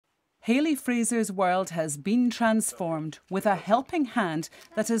Hayley Fraser's world has been transformed with a helping hand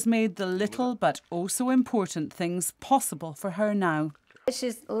that has made the little but oh so important things possible for her now.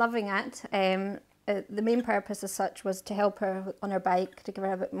 She's loving it. The main purpose as such was to help her on her bike, to give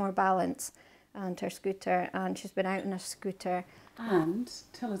her a bit more balance, and her scooter, and she's been out on a scooter. And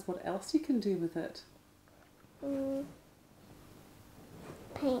tell us what else you can do with it.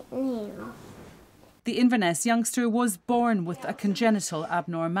 Paint nails. The Inverness youngster was born with a congenital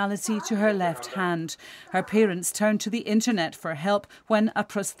abnormality to her left hand. Her parents turned to the internet for help when a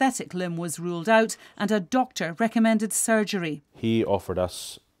prosthetic limb was ruled out and a doctor recommended surgery. He offered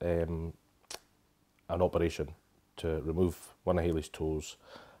us an operation to remove one of Hayley's toes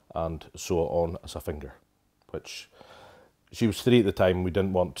and sew it on as a finger, which she was 3 at the time. We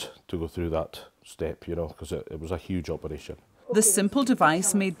didn't want to go through that step, you know, because it was a huge operation. The simple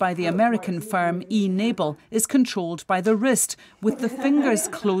device made by the American firm eNable is controlled by the wrist, with the fingers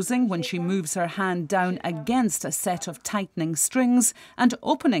closing when she moves her hand down against a set of tightening strings and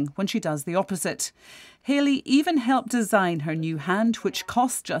opening when she does the opposite. Hayley even helped design her new hand, which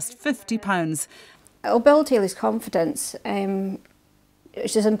cost just £50. It'll build Hayley's confidence.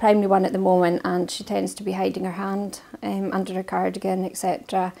 She's in primary 1 at the moment, and she tends to be hiding her hand under her cardigan,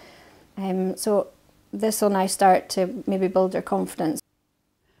 etc. So this will now start to maybe build her confidence.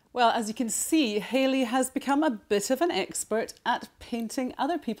 Well, as you can see, Hayley has become a bit of an expert at painting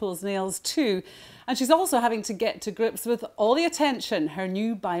other people's nails too. And she's also having to get to grips with all the attention her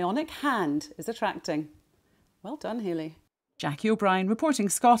new bionic hand is attracting. Well done, Hayley. Jackie O'Brien reporting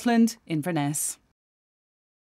Scotland, Inverness.